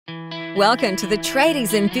Welcome to the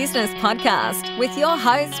Tradies in Business podcast with your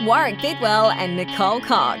hosts Warwick Bidwell and Nicole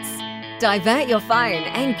Cox. Divert your phone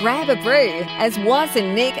and grab a brew as Waz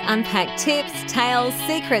and Nick unpack tips, tales,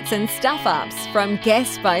 secrets and stuff-ups from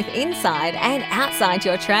guests both inside and outside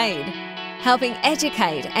your trade, helping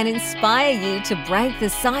educate and inspire you to break the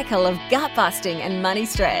cycle of gut-busting and money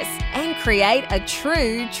stress and create a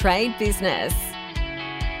true trade business.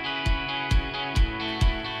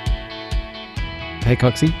 Hey,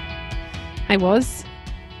 Coxie. Hey, Waz.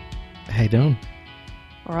 How you doing?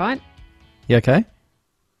 All right. You okay?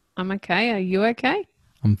 I'm okay. Are you okay?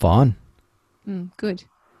 I'm fine. Good.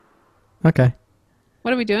 Okay.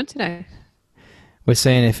 What are we doing today? We're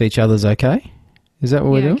seeing if each other's okay. Is that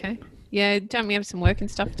what we're doing? Okay. Yeah, don't we have some work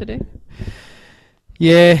and stuff to do?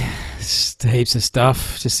 Yeah, just heaps of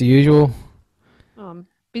stuff, just the usual. Oh, I'm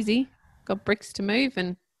busy. Got bricks to move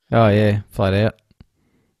and... Oh, yeah, flat out.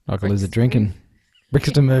 Like a Bricks lizard to drinking. move. Bricks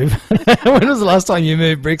to move. When was the last time you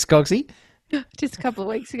moved bricks, Coxie? Just a couple of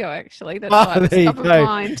weeks ago, actually. That's why it was there you top of go.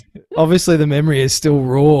 mind. Obviously, the memory is still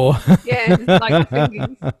raw. Yeah, it's like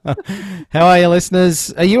the fingers. How are you,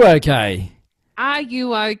 listeners? Are you okay? Are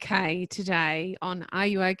you okay today on Are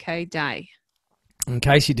You Okay Day? In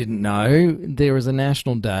case you didn't know, there is a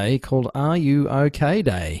national day called Are You OK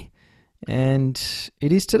Day. And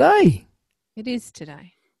it is today, It is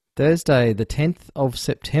today. Thursday, the 10th of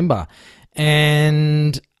September.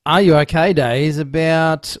 And Are You OK Day is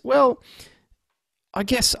about, well, I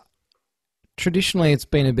guess traditionally it's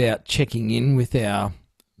been about checking in with our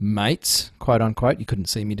mates, quote unquote. You couldn't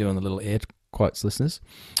see me doing the little air quotes, listeners,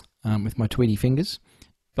 with my Tweety fingers.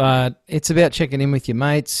 But it's about checking in with your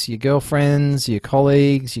mates, your girlfriends, your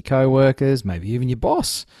colleagues, your co-workers, maybe even your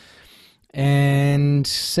boss, and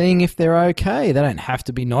seeing if they're okay. They don't have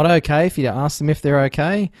to be not okay if you ask them if they're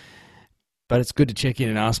okay, but it's good to check in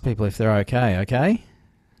and ask people if they're okay, okay?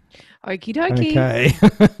 Okie dokie.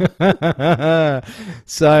 Okay.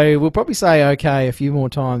 So we'll probably say okay a few more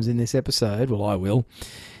times in this episode. Well, I will.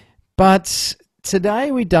 But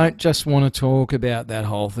today we don't just want to talk about that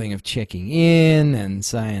whole thing of checking in and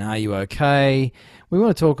saying, are you okay? We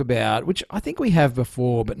want to talk about, which I think we have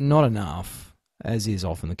before, but not enough, as is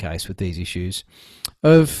often the case with these issues,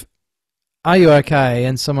 of are you okay?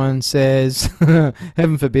 And someone says,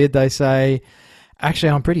 heaven forbid, they say, actually,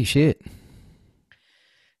 I'm pretty shit.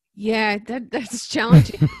 Yeah, that's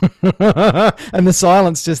challenging. And the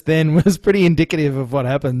silence just then was pretty indicative of what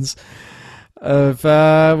happens. Of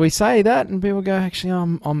we say that and people go, actually,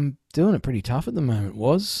 I'm doing it pretty tough at the moment.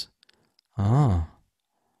 That's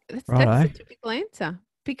Righto. the typical answer.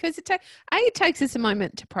 Because it takes us a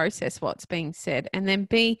moment to process what's being said. And then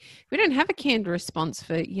B, we don't have a canned response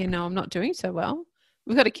for, I'm not doing so well.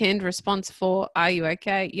 We've got a canned response for, are you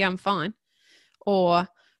okay? Yeah, I'm fine. Or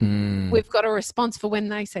we've got a response for when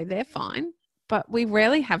they say they're fine. But we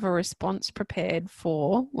rarely have a response prepared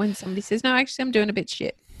for when somebody says, no, actually, I'm doing a bit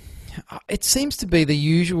shit. It seems to be the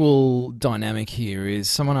usual dynamic here is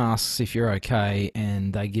someone asks if you're okay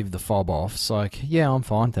and they give the fob off. It's like, yeah, I'm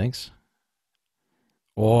fine, thanks.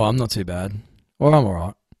 Or I'm not too bad. Or I'm all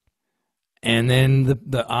right. And then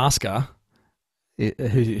the asker,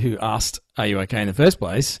 who asked, are you okay in the first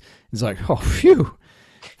place, is like, oh, phew,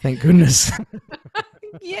 thank goodness.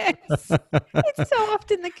 Yes, it's so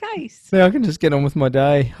often the case. Now I can just get on with my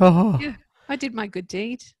day. Oh. Yeah, I did my good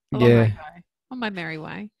deed. Yeah. On my merry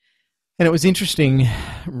way. And it was interesting,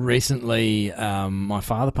 recently my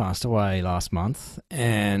father passed away last month,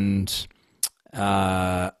 and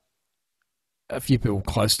a few people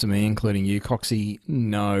close to me, including you, Coxie,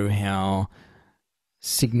 know how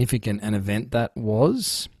significant an event that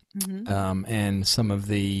was, and some of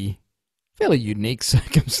the fairly unique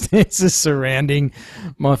circumstances surrounding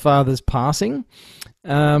my father's passing.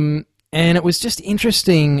 And it was just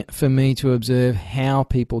interesting for me to observe how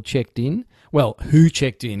people checked in. Well, who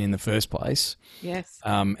checked in the first place. Yes.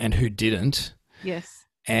 And who didn't. Yes.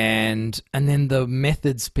 And then the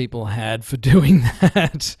methods people had for doing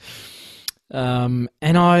that. And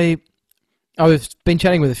I've been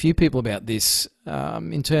chatting with a few people about this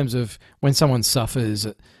in terms of when someone suffers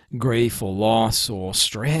grief or loss or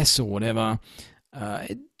stress or whatever.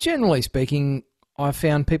 Generally speaking, I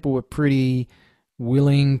found people were pretty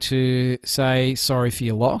willing to say sorry for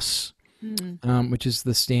your loss, which is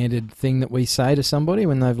the standard thing that we say to somebody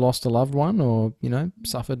when they've lost a loved one or,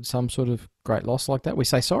 suffered some sort of great loss like that. We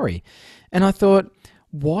say sorry. And I thought,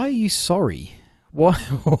 why are you sorry? Why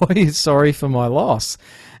are you sorry for my loss?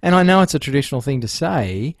 And I know it's a traditional thing to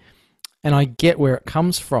say, and I get where it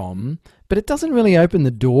comes from, but it doesn't really open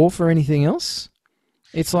the door for anything else.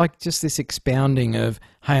 It's like just this expounding of,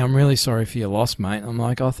 hey, I'm really sorry for your loss, mate. I'm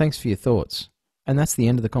like, oh, thanks for your thoughts. and that's the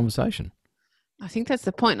end of the conversation. I think that's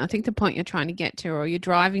the point. I think the point you're trying to get to, or you're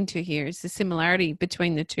driving to here, is the similarity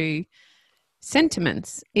between the two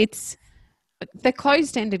sentiments. They're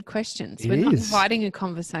closed-ended questions. We're not inviting a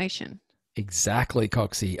conversation. Exactly,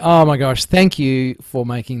 Coxie. Oh my gosh, thank you for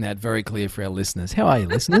making that very clear for our listeners. How are you,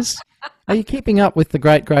 listeners? Are you keeping up with the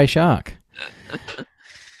great grey shark?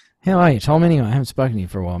 How are you, Tom? Anyway, I haven't spoken to you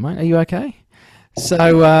for a while, mate. Are you okay?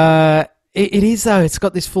 So it is, though. It's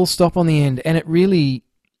got this full stop on the end, and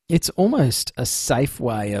it's almost a safe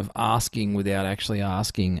way of asking without actually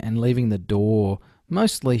asking and leaving the door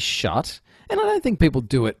mostly shut. And I don't think people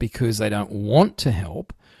do it because they don't want to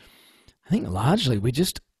help. I think largely we're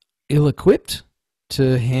just ill-equipped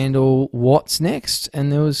to handle what's next.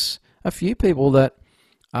 And there was a few people that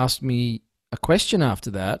asked me a question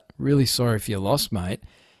after that. Really sorry for your loss, mate.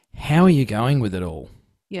 How are you going with it all?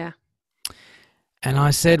 Yeah. And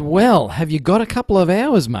I said, well, have you got a couple of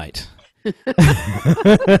hours, mate? And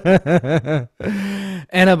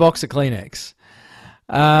a box of Kleenex.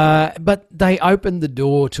 But they opened the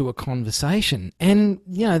door to a conversation, and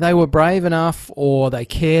they were brave enough, or they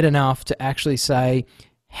cared enough to actually say,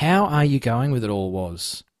 how are you going with it all,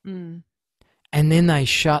 Was? And then they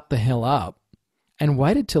shut the hell up and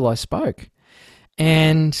waited till I spoke.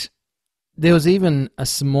 And there was even a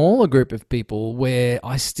smaller group of people where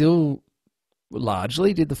I still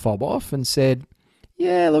largely did the fob off and said,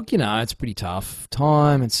 yeah, look, it's pretty tough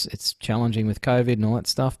time. It's challenging with COVID and all that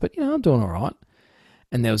stuff, but, I'm doing all right.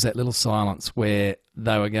 And there was that little silence where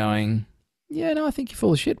they were going, yeah, no, I think you're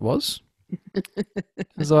full of shit, Was. I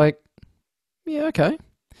was like, yeah, okay.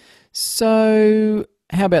 So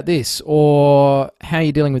how about this? Or how are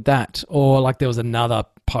you dealing with that? Or like there was another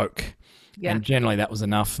poke. Yeah. And generally that was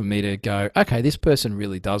enough for me to go, okay, this person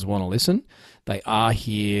really does want to listen. They are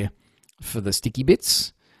here for the sticky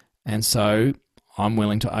bits. And so I'm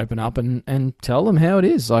willing to open up and tell them how it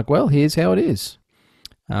is. Like, well, here's how it is.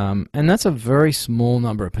 And that's a very small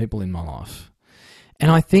number of people in my life. And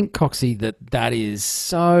I think, Coxie, that is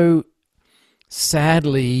so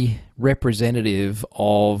sadly representative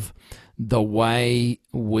of the way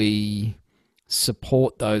we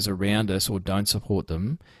support those around us or don't support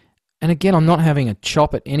them. And again, I'm not having a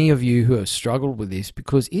chop at any of you who have struggled with this,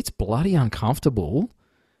 because it's bloody uncomfortable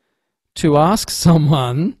to ask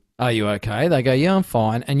someone, are you okay? They go, yeah, I'm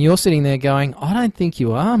fine. And you're sitting there going, I don't think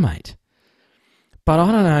you are, mate. But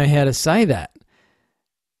I don't know how to say that.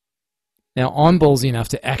 Now, I'm ballsy enough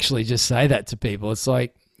to actually just say that to people. It's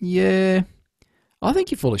like, yeah, I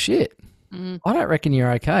think you're full of shit. I don't reckon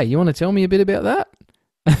you're okay. You want to tell me a bit about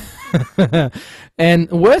that? And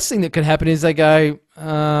the worst thing that could happen is they go,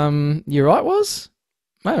 you're right, Was?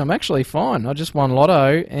 Mate, I'm actually fine. I just won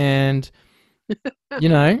lotto and,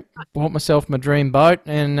 bought myself my dream boat,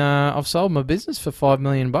 and I've sold my business for $5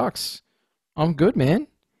 million. I'm good, man.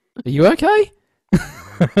 Are you okay?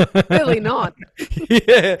 Really not.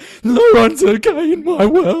 Yeah, no one's okay in my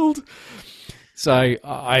world. So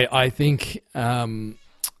I think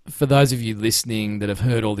for those of you listening that have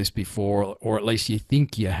heard all this before, or at least you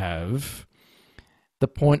think you have, the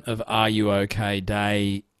point of Are You OK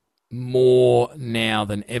Day more now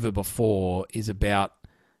than ever before is about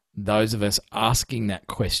those of us asking that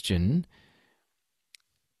question,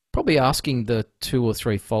 probably asking the 2 or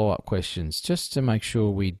 3 follow-up questions just to make sure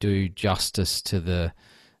we do justice to the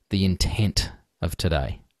intent of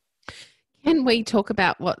today. Can we talk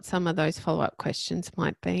about what some of those follow-up questions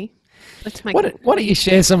might be? Let's make Why don't you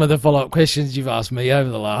share some of the follow-up questions you've asked me over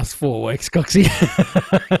the last 4 weeks, Coxie?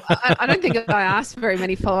 I don't think I asked very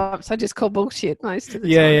many follow-ups. I just call bullshit most of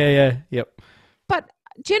the time. Yeah. Yep. But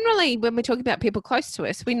generally, when we're talking about people close to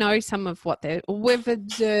us, we know some of we've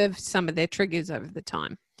observed some of their triggers over the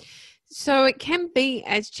time. So it can be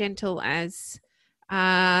as gentle as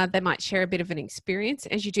they might share a bit of an experience,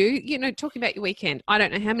 as you do, talking about your weekend. I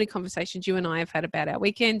don't know how many conversations you and I have had about our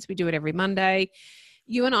weekends. We do it every Monday.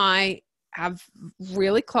 You and I have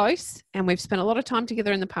really close, and we've spent a lot of time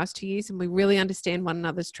together in the past 2 years, and we really understand one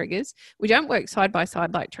another's triggers. We don't work side by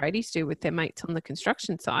side like tradies do with their mates on the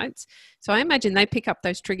construction sites. So I imagine they pick up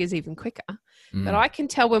those triggers even quicker. But I can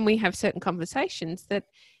tell when we have certain conversations that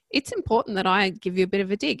it's important that I give you a bit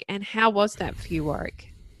of a dig. And how was that for you,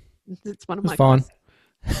 Warwick? That's one of my fun.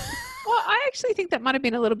 Well, I actually think that might have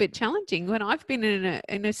been a little bit challenging when I've been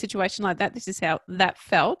in a situation like that. This is how that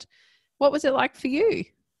felt. What was it like for you?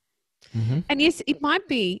 Mm-hmm. And yes, it might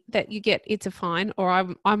be that you get it's a fine, or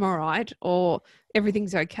I'm all right, or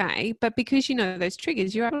everything's okay. But because you know those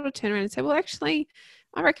triggers, you're able to turn around and say, well, actually,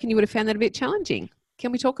 I reckon you would have found that a bit challenging.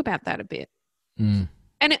 Can we talk about that a bit?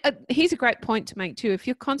 And here's a great point to make too. If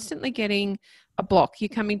you're constantly getting a block, you're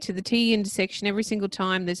coming to the T intersection every single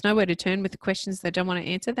time, there's nowhere to turn with the questions they don't want to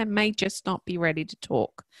answer, they may just not be ready to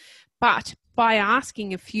talk. But by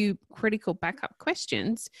asking a few critical backup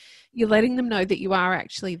questions, you're letting them know that you are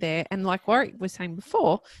actually there. And like Warwick was saying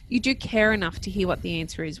before, you do care enough to hear what the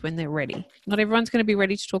answer is when they're ready. Not everyone's going to be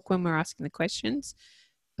ready to talk when we're asking the questions,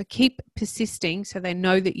 but keep persisting so they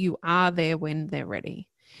know that you are there when they're ready.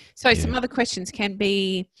 So some other questions can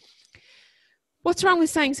be, what's wrong with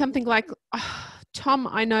saying something like, oh, Tom,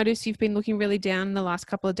 I notice you've been looking really down the last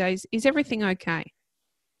couple of days. Is everything okay?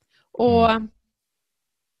 Or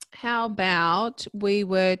how about we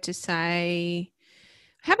were to say,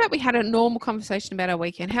 how about we had a normal conversation about our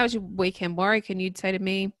weekend? How was your weekend, Warwick? And you'd say to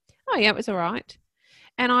me, oh, yeah, it was all right.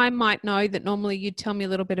 And I might know that normally you'd tell me a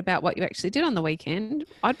little bit about what you actually did on the weekend.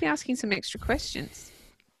 I'd be asking some extra questions.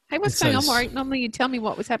 Hey, what's going on, Warwick? Normally you'd tell me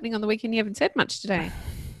what was happening on the weekend. You haven't said much today.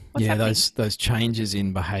 What's happening? Those changes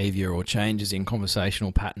in behaviour or changes in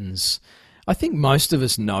conversational patterns, I think most of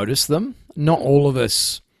us notice them. Not all of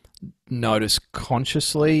us notice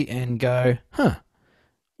consciously and go,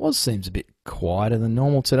 well, seems a bit quieter than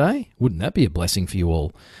normal today. Wouldn't that be a blessing for you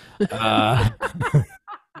all?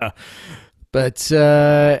 But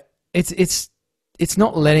it's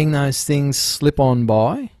not letting those things slip on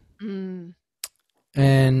by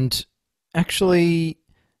and actually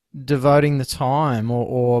devoting the time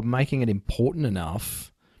or making it important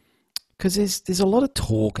enough, because there's a lot of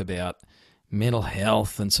talk about mental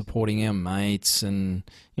health and supporting our mates and,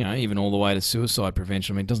 you know, even all the way to suicide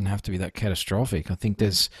prevention. I mean, it doesn't have to be that catastrophic. I think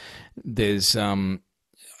there's a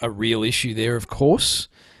real issue there, of course,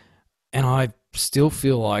 and I still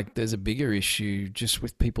feel like there's a bigger issue just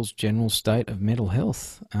with people's general state of mental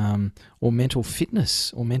health or mental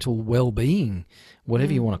fitness or mental well-being,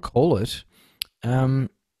 whatever you want to call it.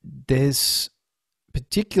 There's,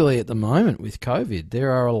 particularly at the moment with COVID, there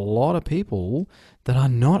are a lot of people that are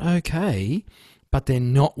not okay, but they're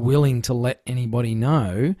not willing to let anybody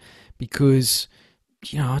know because,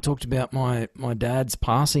 you know, I talked about my dad's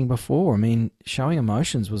passing before. I mean, showing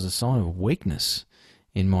emotions was a sign of weakness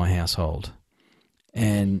in my household.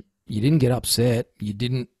 And you didn't get upset. You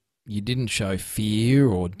didn't show fear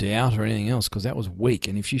or doubt or anything else because that was weak.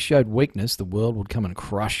 And if you showed weakness, the world would come and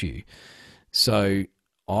crush you. So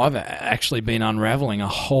I've actually been unraveling a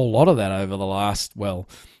whole lot of that over the last,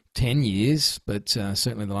 10 years, but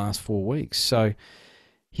certainly the last 4 weeks. So,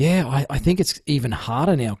 yeah, I think it's even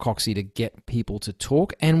harder now, Coxie, to get people to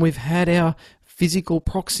talk. And we've had our physical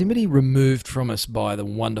proximity removed from us by the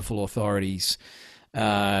wonderful authorities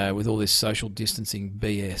with all this social distancing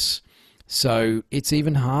BS. So it's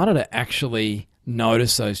even harder to actually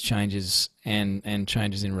notice those changes and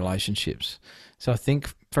changes in relationships. So I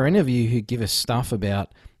think for any of you who give us stuff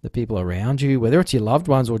about the people around you, whether it's your loved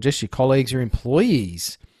ones or just your colleagues or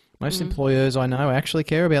employees, most employers I know actually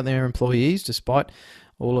care about their employees, despite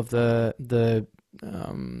all of the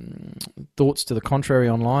thoughts to the contrary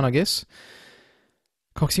online, I guess.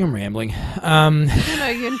 Coxie, I'm rambling. No,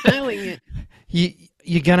 you're nailing it.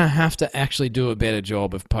 You're going to have to actually do a better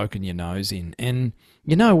job of poking your nose in. And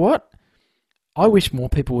you know what? I wish more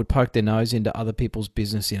people would poke their nose into other people's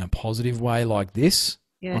business in a positive way like this,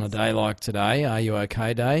 on a day like today, Are You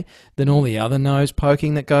OK Day, than all the other nose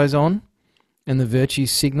poking that goes on and the virtue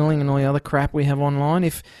signalling and all the other crap we have online.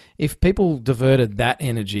 If people diverted that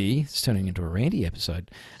energy, it's turning into a ranty episode.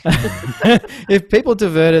 If people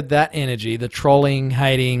diverted that energy, the trolling,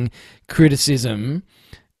 hating, criticism,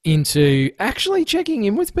 into actually checking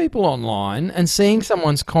in with people online and seeing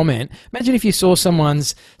someone's comment. Imagine if you saw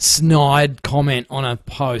someone's snide comment on a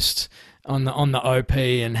post on the OP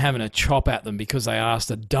and having a chop at them because they asked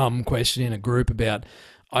a dumb question in a group about,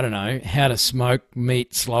 I don't know, how to smoke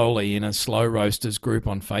meat slowly in a slow roasters group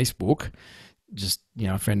on Facebook. Just, you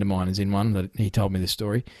know, a friend of mine is in one that he told me this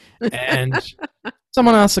story. And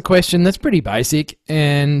someone asks a question that's pretty basic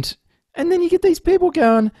and then you get these people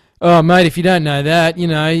going, oh, mate, if you don't know that, you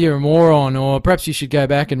know, you're a moron, or perhaps you should go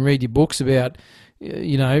back and read your books about,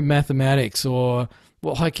 you know, mathematics, or,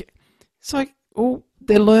 it's like, well,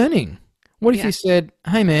 they're learning. What if you said,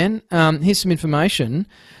 hey, man, here's some information,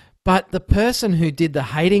 but the person who did the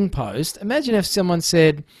hating post, imagine if someone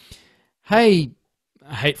said, hey,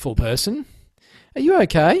 hateful person, are you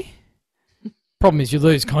okay? Problem is you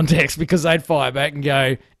lose context because they'd fire back and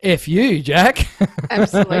go, F you, Jack.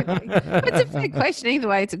 Absolutely. It's a fair question. Either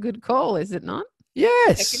way, it's a good call, is it not?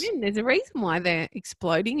 Yes. Check it in. There's a reason why they're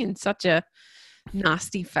exploding in such a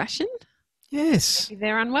nasty fashion. Yes. Maybe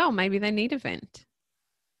they're unwell. Maybe they need a vent.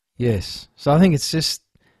 Yes. So I think it's just,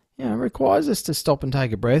 you know, it requires us to stop and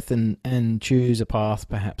take a breath and choose a path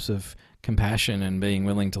perhaps of compassion and being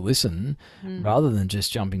willing to listen rather than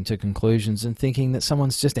just jumping to conclusions and thinking that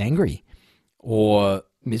someone's just angry or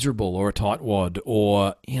miserable or a tightwad,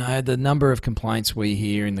 or, the number of complaints we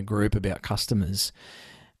hear in the group about customers.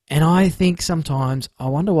 And I think sometimes I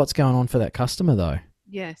wonder what's going on for that customer, though.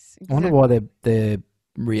 Yes, exactly. I wonder why they're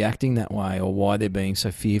reacting that way, or why they're being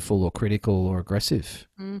so fearful or critical or aggressive.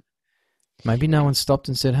 Maybe no one stopped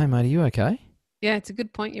and said, "Hey, mate, are you okay?" Yeah, it's a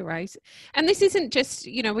good point you raise. And this isn't just,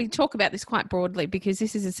 we talk about this quite broadly because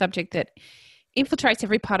this is a subject that infiltrates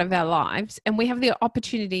every part of our lives, and we have the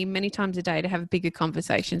opportunity many times a day to have bigger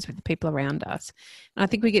conversations with the people around us. And I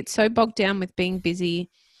think we get so bogged down with being busy,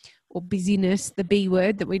 or busyness, the B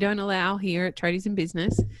word that we don't allow here at Tradies in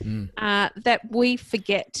Business, that we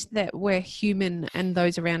forget that we're human and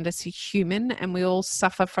those around us are human, and we all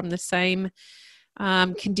suffer from the same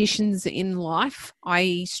conditions in life,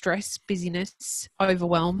 i.e. stress, busyness,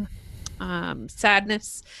 overwhelm,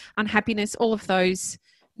 sadness, unhappiness, all of those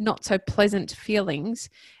not so pleasant feelings.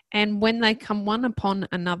 And when they come one upon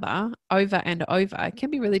another over and over, it can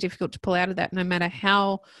be really difficult to pull out of that, no matter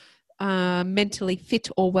how mentally fit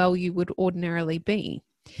or well you would ordinarily be.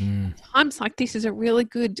 Times like this is a really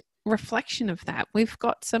good reflection of that. We've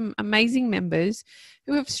got some amazing members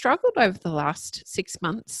who have struggled over the last 6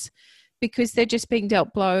 months because they're just being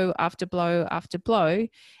dealt blow after blow after blow.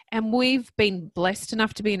 And we've been blessed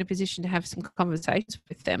enough to be in a position to have some conversations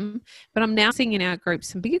with them. But I'm now seeing in our group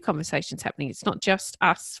some bigger conversations happening. It's not just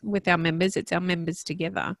us with our members, it's our members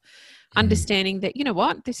together. Understanding that,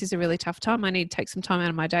 this is a really tough time. I need to take some time out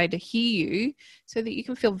of my day to hear you so that you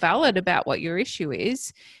can feel valid about what your issue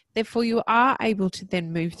is. Therefore, you are able to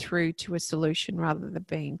then move through to a solution rather than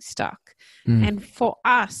being stuck. And for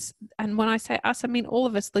us, and when I say us, I mean all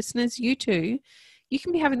of us listeners, you too, you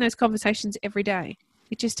can be having those conversations every day.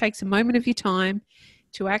 It just takes a moment of your time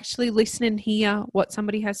to actually listen and hear what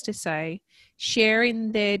somebody has to say, share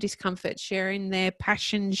in their discomfort, share in their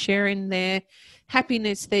passion, share in their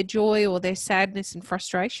happiness, their joy, or their sadness and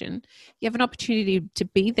frustration. You have an opportunity to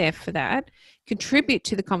be there for that, contribute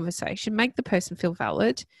to the conversation, make the person feel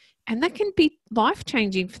valid, and that can be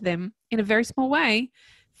life-changing for them in a very small way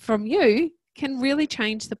from you, can really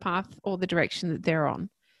change the path or the direction that they're on.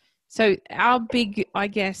 So our big,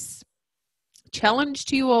 challenge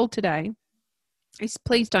to you all today is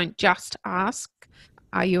please don't just ask,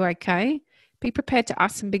 are you okay? Be prepared to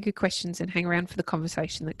ask some bigger questions and hang around for the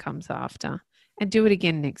conversation that comes after. And do it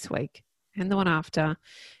again next week and the one after.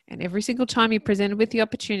 And every single time you're presented with the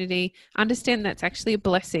opportunity, understand that's actually a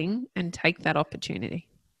blessing and take that opportunity.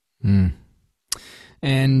 And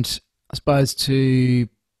I suppose to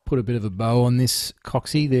put a bit of a bow on this,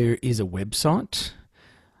 Coxie, there is a website,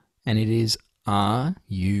 and it is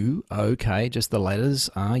RUOK, just the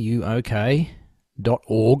letters, RUOK.org.au,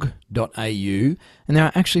 and there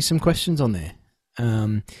are actually some questions on there.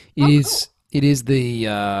 It is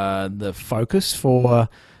the focus for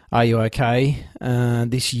Are You OK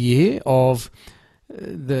this year of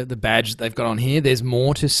the badge that they've got on here. There's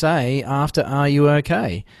more to say after Are You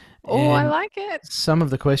OK? Oh, I like it. Some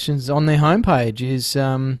of the questions on their homepage is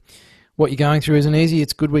what you're going through isn't easy.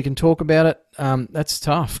 It's good we can talk about it. That's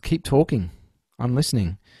tough. Keep talking. I'm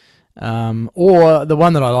listening. Or the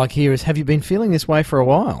one that I like here is, have you been feeling this way for a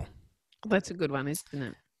while? That's a good one, isn't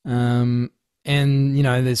it? And,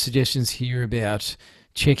 there's suggestions here about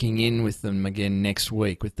checking in with them again next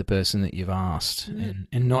week with the person that you've asked,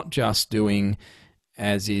 and not just doing,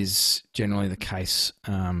 as is generally the case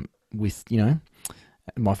with,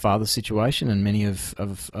 my father's situation, and many of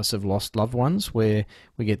us have lost loved ones, where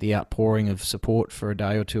we get the outpouring of support for a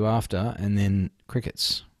day or two after, and then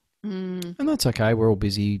crickets. And that's okay. We're all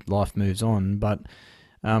busy. Life moves on. But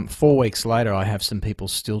 4 weeks later, I have some people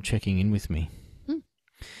still checking in with me,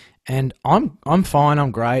 and I'm fine.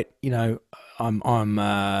 I'm great. I'm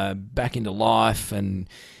back into life, and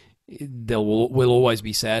there will always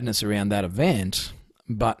be sadness around that event.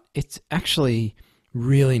 But it's actually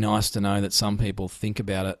really nice to know that some people think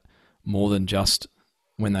about it more than just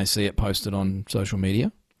when they see it posted on social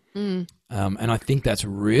media. And I think that's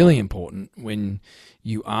really important when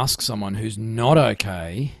you ask someone who's not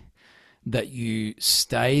okay, that you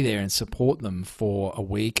stay there and support them for a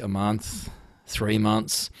week, a month, 3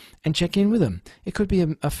 months, and check in with them. It could be a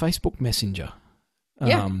Facebook Messenger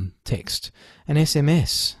text, an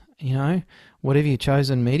SMS, whatever your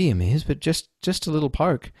chosen medium is, but just a little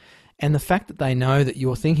poke. And the fact that they know that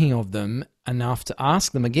you're thinking of them enough to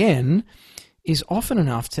ask them again is often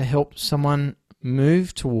enough to help someone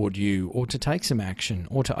move toward you, or to take some action,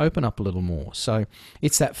 or to open up a little more. So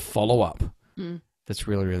it's that follow-up that's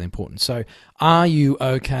really, really important. So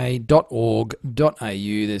ruok.org.au,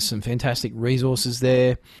 there's some fantastic resources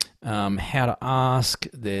there. how to ask.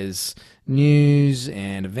 There's news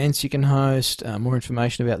and events you can host, more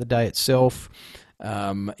information about the day itself.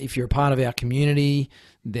 If you're a part of our community,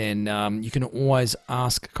 then you can always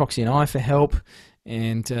ask Coxie and I for help,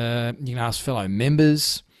 and you can ask fellow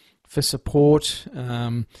members for support.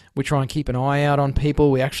 We try and keep an eye out on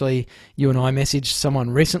people. You and I messaged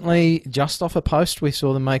someone recently just off a post we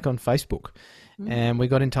saw them make on Facebook, and we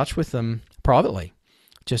got in touch with them privately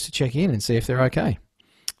just to check in and see if they're okay,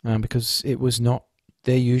 because it was not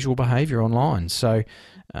their usual behaviour online. So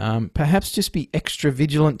perhaps just be extra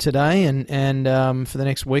vigilant today and for the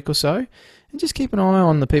next week or so, and just keep an eye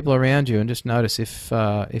on the people around you and just notice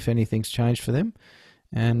if anything's changed for them,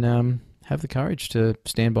 and have the courage to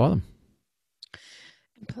stand by them.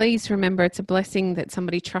 Please remember, it's a blessing that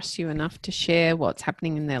somebody trusts you enough to share what's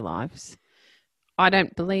happening in their lives. I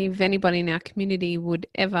don't believe anybody in our community would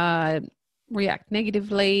ever react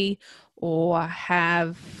negatively or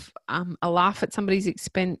have a laugh at somebody's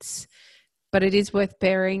expense, but it is worth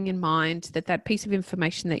bearing in mind that that piece of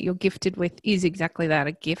information that you're gifted with is exactly that,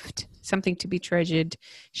 a gift, something to be treasured,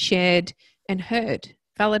 shared and heard,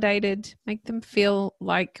 validated, make them feel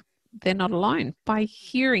like they're not alone by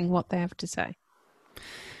hearing what they have to say.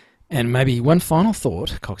 And maybe one final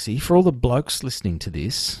thought, Coxie, for all the blokes listening to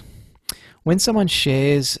this: when someone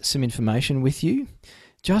shares some information with you,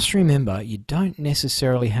 just remember you don't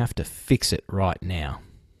necessarily have to fix it right now.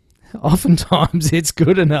 Oftentimes it's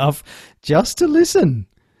good enough just to listen.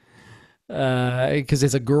 Because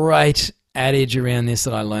there's a great adage around this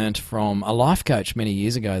that I learned from a life coach many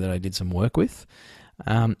years ago that I did some work with.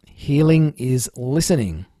 Healing is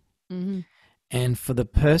listening. Mm-hmm. And for the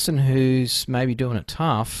person who's maybe doing it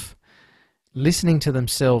tough, listening to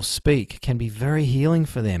themselves speak can be very healing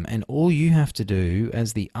for them. And all you have to do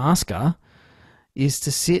as the asker is to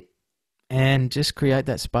sit and just create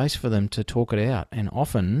that space for them to talk it out. And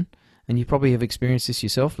often, and you probably have experienced this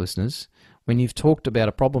yourself, listeners, when you've talked about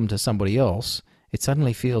a problem to somebody else, it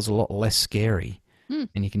suddenly feels a lot less scary.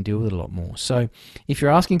 And you can deal with it a lot more. So if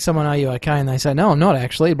you're asking someone, are you okay? And they say, no, I'm not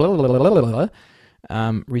actually, blah, blah, blah, blah, blah.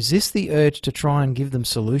 Resist the urge to try and give them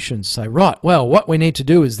solutions. Say, right, well, what we need to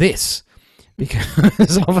do is this,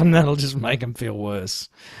 because often that'll just make them feel worse.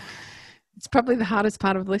 It's probably the hardest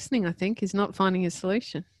part of listening, I think, is not finding a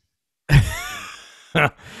solution.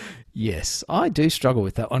 Yes, I do struggle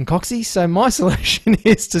with that one, Coxie. So my solution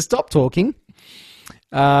is to stop talking.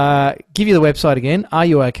 Give you the website again,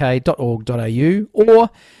 ruok.org.au, or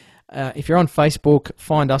if you're on Facebook,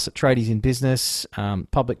 find us at Tradies in Business,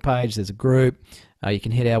 public page, there's a group. You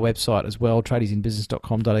can hit our website as well,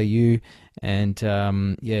 tradiesinbusiness.com.au, and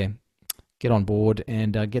get on board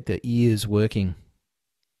and get the ears working.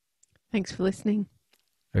 Thanks for listening.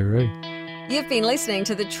 Hooroo. You've been listening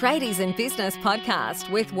to the Tradies in Business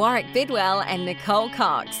podcast with Warwick Bidwell and Nicole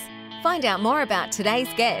Cox. Find out more about today's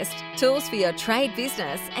guest, tools for your trade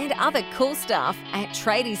business and other cool stuff at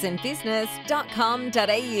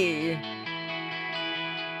tradiesinbusiness.com.au.